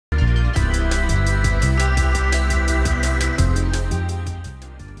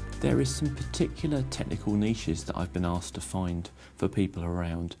There is some particular technical niches that I've been asked to find for people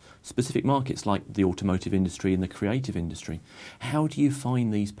around specific markets like the automotive industry and the creative industry. How do you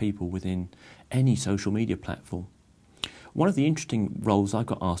find these people within any social media platform? One of the interesting roles I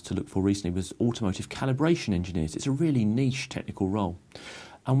got asked to look for recently was automotive calibration engineers. It's a really niche technical role.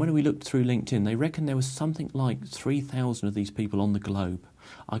 And when we looked through LinkedIn, they reckon there was something like 3,000 of these people on the globe.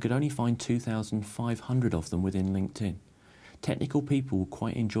 I could only find 2,500 of them within LinkedIn. Technical people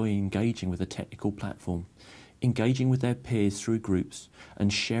quite enjoy engaging with a technical platform, engaging with their peers through groups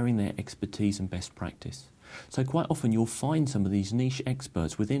and sharing their expertise and best practice. So quite often you'll find some of these niche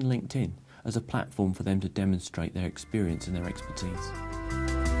experts within LinkedIn as a platform for them to demonstrate their experience and their expertise.